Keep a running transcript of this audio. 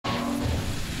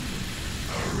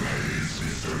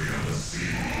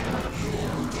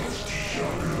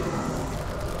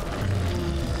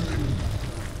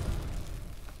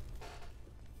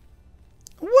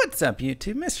What's up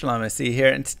YouTube, Mr. Llama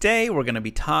here, and today we're going to be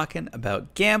talking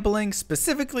about gambling,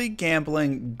 specifically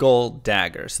gambling Gull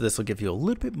Dagger. So this will give you a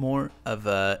little bit more of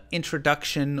an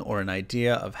introduction or an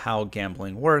idea of how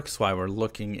gambling works, why we're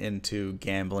looking into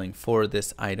gambling for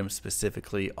this item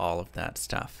specifically, all of that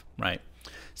stuff, right?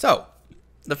 So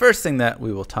the first thing that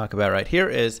we will talk about right here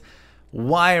is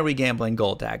why are we gambling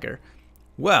Gull Dagger?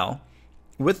 Well,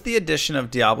 with the addition of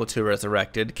Diablo 2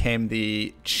 Resurrected came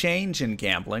the change in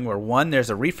gambling where one, there's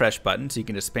a refresh button so you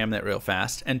can just spam that real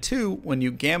fast, and two, when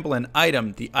you gamble an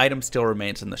item, the item still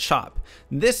remains in the shop.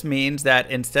 This means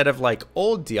that instead of like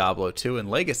old Diablo 2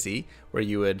 and Legacy where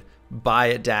you would buy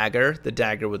a dagger, the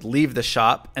dagger would leave the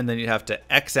shop and then you'd have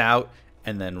to X out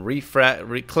and then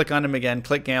click on him again,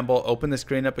 click gamble, open the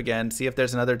screen up again, see if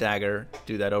there's another dagger,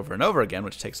 do that over and over again,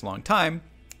 which takes a long time.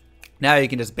 Now you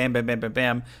can just bam, bam, bam, bam,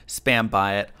 bam, spam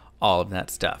buy it, all of that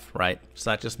stuff, right?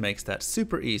 So that just makes that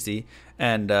super easy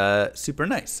and super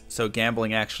nice. So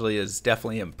gambling actually is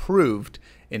definitely improved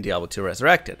in Diablo 2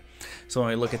 Resurrected. So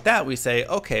when we look at that, we say,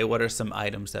 okay, what are some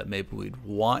items that maybe we'd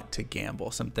want to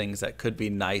gamble? Some things that could be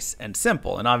nice and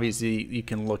simple. And obviously you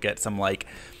can look at some like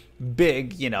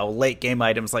big, late game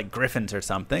items like griffins or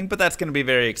something, but that's going to be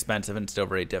very expensive and still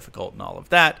very difficult and all of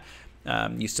that.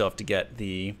 You still have to get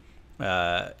the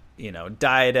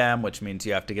diadem, which means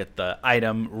you have to get the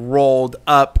item rolled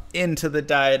up into the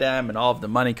diadem and all of the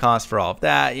money costs for all of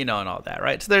that, and all that,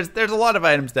 right? So there's a lot of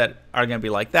items that are going to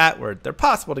be like that where they're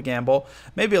possible to gamble,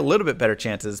 maybe a little bit better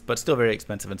chances, but still very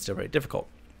expensive and still very difficult.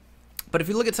 But if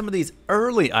you look at some of these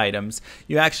early items,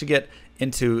 you actually get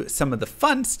into some of the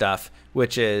fun stuff,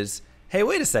 which is, hey,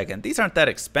 wait a second, these aren't that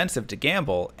expensive to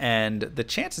gamble and the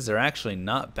chances are actually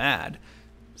not bad.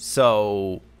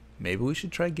 So maybe we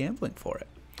should try gambling for it.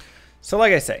 So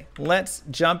like I say, let's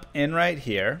jump in right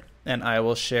here and I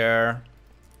will share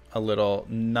a little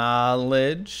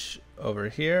knowledge over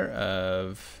here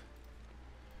of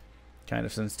kind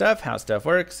of some stuff, how stuff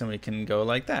works, and we can go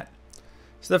like that.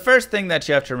 So the first thing that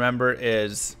you have to remember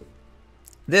is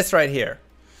this right here.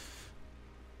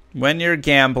 When you're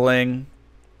gambling,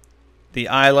 the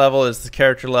eye level is the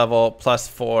character level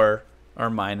 +4 or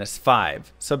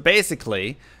 -5. So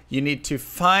basically, you need to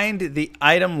find the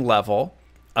item level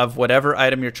of whatever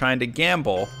item you're trying to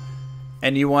gamble,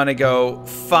 and you want to go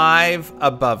 5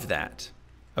 above that,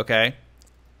 okay?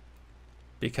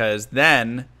 Because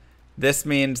then this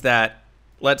means that,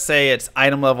 let's say it's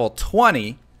item level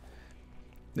 20.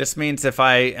 This means if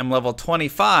I am level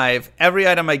 25, every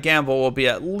item I gamble will be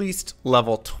at least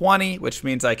level 20, which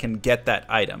means I can get that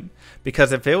item.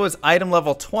 Because if it was item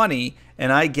level 20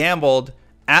 and I gambled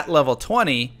at level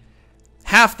 20,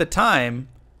 half the time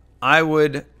I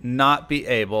would not be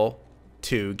able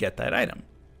to get that item,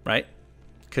 right?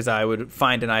 Because I would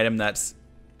find an item that's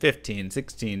 15,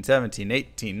 16, 17,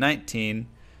 18, 19,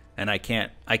 and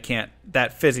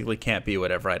that physically can't be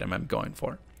whatever item I'm going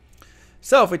for.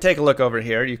 So if we take a look over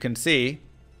here, you can see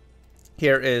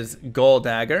here is Gull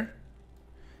Dagger,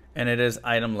 and it is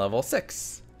item level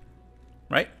 6,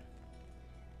 right?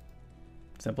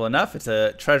 Simple enough. It's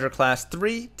a treasure class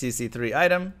 3, TC3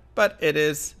 item, but it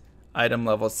is item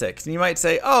level 6. And you might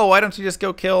say, oh, why don't you just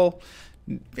go kill,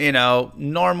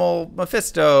 normal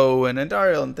Mephisto and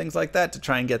Andariel and things like that to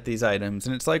try and get these items?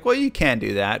 And it's like, well, you can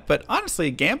do that. But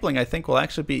honestly, gambling, I think, will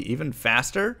actually be even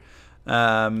faster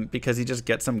because you just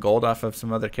get some gold off of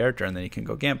some other character and then you can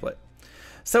go gamble it.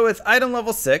 So with item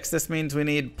level 6, this means we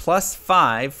need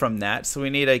 +5 from that. So we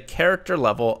need a character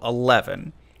level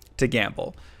 11 to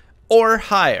gamble or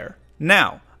higher.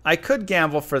 Now, I could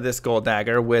gamble for this Gull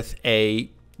Dagger with a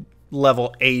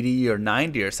level 80 or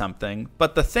 90 or something,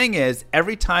 but the thing is,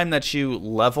 every time that you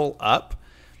level up,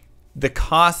 the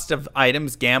cost of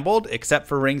items gambled, except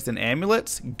for rings and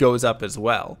amulets, goes up as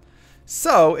well.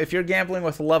 So if you're gambling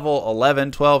with level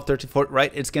 11, 12, 13, 14,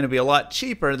 right, it's going to be a lot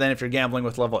cheaper than if you're gambling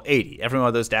with level 80. Every one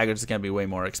of those daggers is going to be way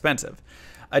more expensive.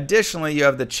 Additionally, you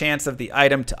have the chance of the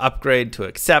item to upgrade to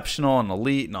exceptional and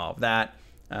elite and all of that,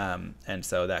 and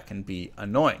so that can be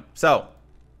annoying. So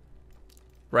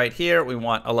right here, we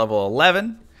want a level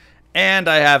 11, and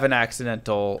I have an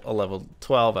accidental a level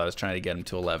 12. I was trying to get him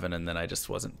to 11, and then I just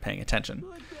wasn't paying attention.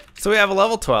 So we have a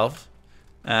level 12,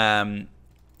 and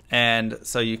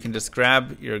so you can just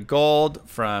grab your gold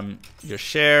from your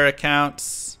share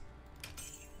accounts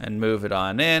and move it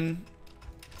on in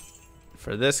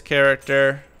for this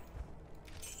character.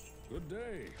 Good day.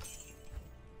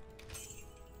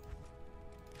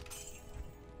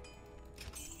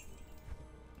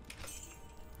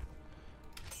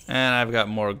 And I've got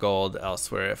more gold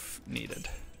elsewhere if needed.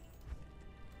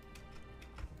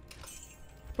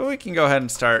 But we can go ahead and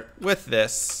start with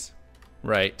this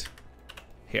right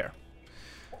here.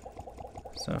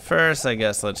 So first, I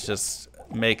guess let's just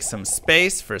make some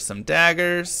space for some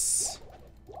daggers.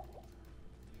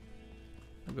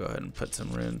 We'll go ahead and put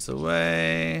some runes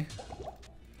away.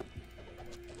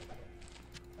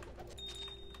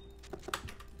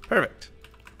 Perfect.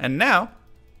 And now,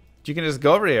 you can just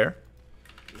go over here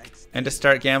and just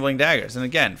start gambling daggers. And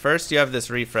again, first you have this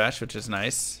refresh, which is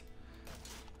nice.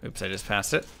 Oops, I just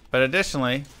passed it. But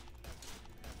additionally,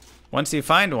 once you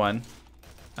find one,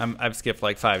 I've skipped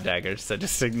like 5 daggers, so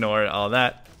just ignore all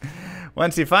that.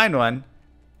 Once you find one,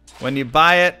 when you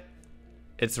buy it,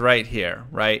 it's right here,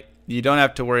 right? You don't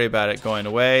have to worry about it going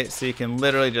away, so you can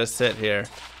literally just sit here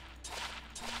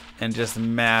and just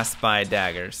mass buy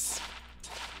daggers.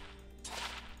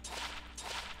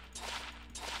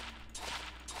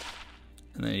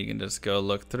 And then you can just go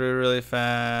look through really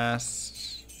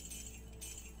fast.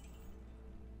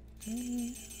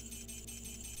 Okay.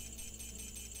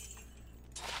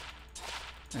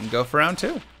 And go for round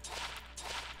 2.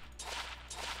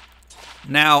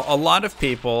 Now, a lot of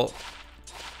people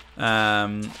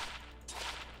have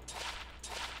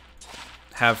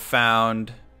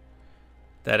found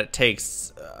that it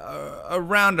takes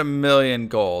around 1,000,000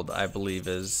 gold, I believe,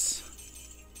 is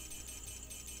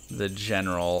the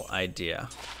general idea.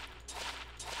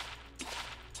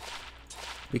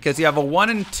 Because you have a 1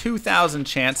 in 2,000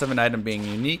 chance of an item being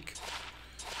unique.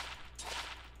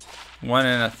 1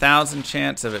 in 1,000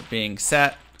 chance of it being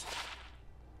set.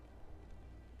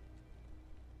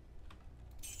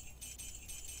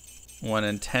 1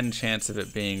 in 10 chance of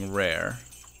it being rare.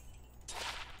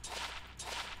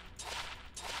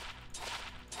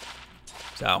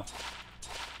 So,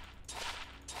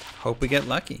 hope we get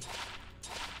lucky.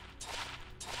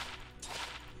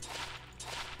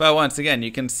 But once again,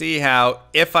 you can see how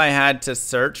if I had to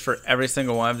search for every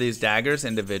single one of these daggers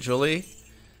individually,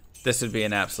 this would be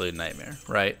an absolute nightmare,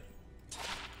 right?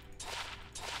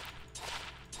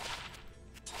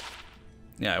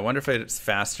 Yeah, I wonder if it's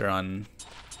faster on...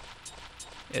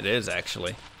 It is,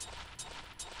 actually.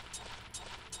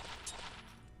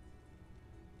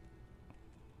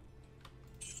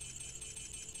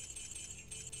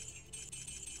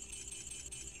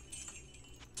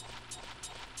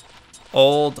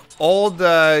 Old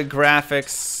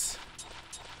graphics.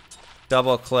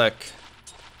 Double click.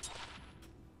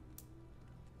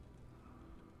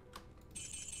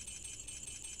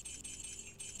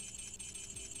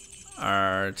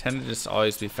 Tend to just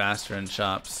always be faster in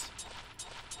shops.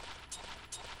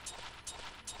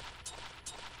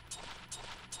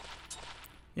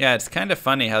 Yeah, it's kind of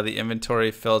funny how the inventory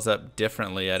fills up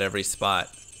differently at every spot.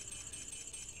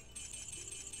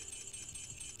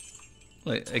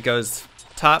 It goes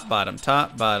top, bottom,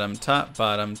 top, bottom, top,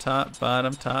 bottom, top,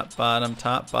 bottom, top, bottom,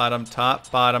 top, bottom, top,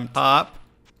 bottom, top,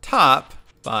 top,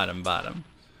 bottom, bottom.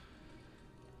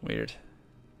 Weird.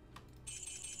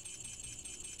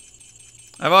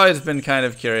 I've always been kind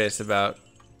of curious about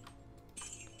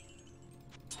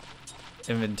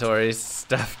inventory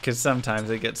stuff because sometimes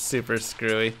it gets super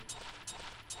screwy.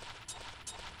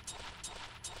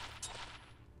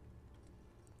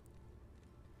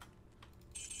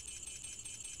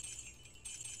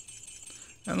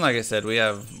 And like I said, we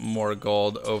have more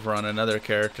gold over on another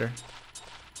character.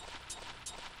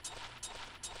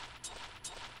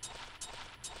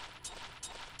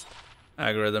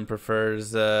 Algorithm prefers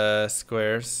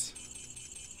squares.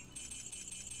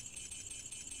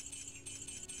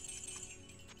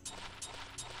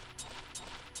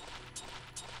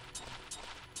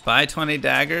 Buy 20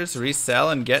 daggers,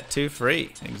 resell, and get 2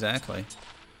 free. Exactly.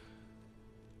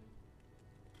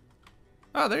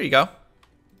 Oh, there you go.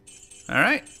 All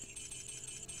right.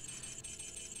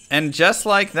 And just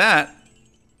like that,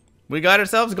 we got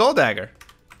ourselves Gold Dagger.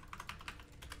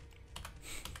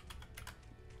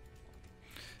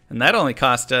 And that only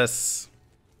cost us,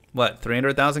 what,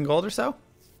 300,000 gold or so?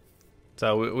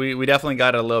 So we definitely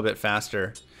got it a little bit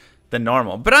faster than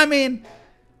normal. But I mean,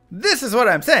 this is what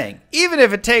I'm saying. Even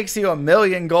if it takes you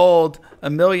 1,000,000 gold,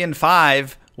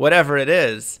 1,000,005, whatever it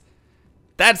is,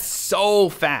 that's so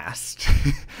fast.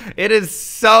 It is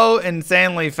so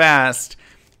insanely fast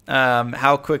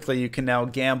how quickly you can now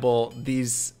gamble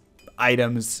these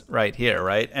items right here,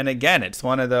 right? And again, it's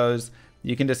one of those,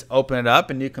 you can just open it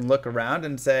up and you can look around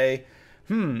and say,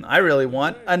 I really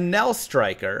want a Nell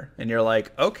Striker. And you're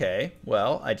like, okay,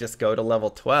 well, I just go to level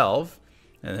 12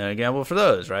 and then I gamble for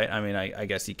those, right? I mean, I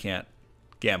guess you can't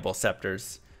gamble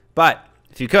scepters, but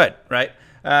if you could, right?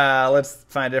 Let's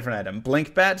find a different item.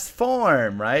 Blinkbat's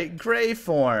form, right? Gray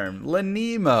form,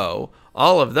 Lanemo,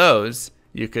 all of those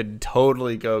you could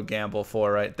totally go gamble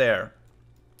for right there.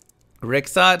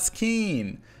 Rixot's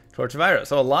Keen, Torch of Iris.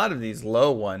 So a lot of these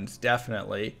low ones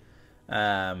definitely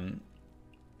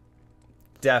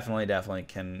Definitely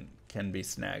can be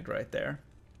snagged right there.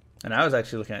 And I was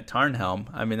actually looking at Tarnhelm.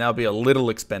 I mean, that'll be a little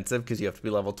expensive because you have to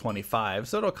be level 25,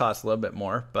 so it'll cost a little bit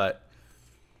more, but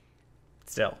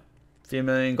still, a few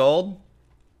million gold,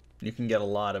 you can get a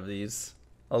lot of these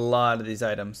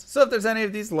items. So if there's any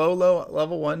of these low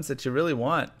level ones that you really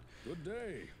want, Good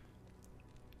day.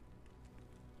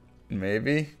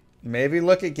 maybe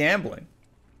look at gambling.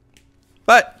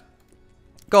 But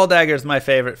Gull Dagger is my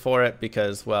favorite for it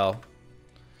because, well,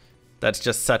 that's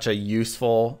just such a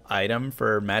useful item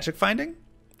for magic finding,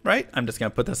 right? I'm just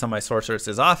going to put this on my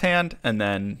sorceresses offhand and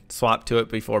then swap to it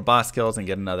before boss kills and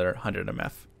get another 100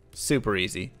 MF. Super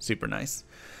easy, super nice.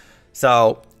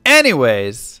 So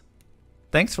anyways,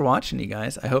 thanks for watching, you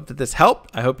guys. I hope that this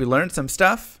helped. I hope you learned some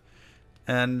stuff.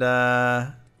 And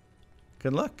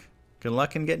good luck. Good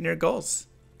luck in getting your goals.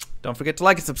 Don't forget to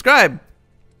like and subscribe.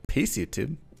 Peace,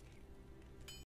 YouTube.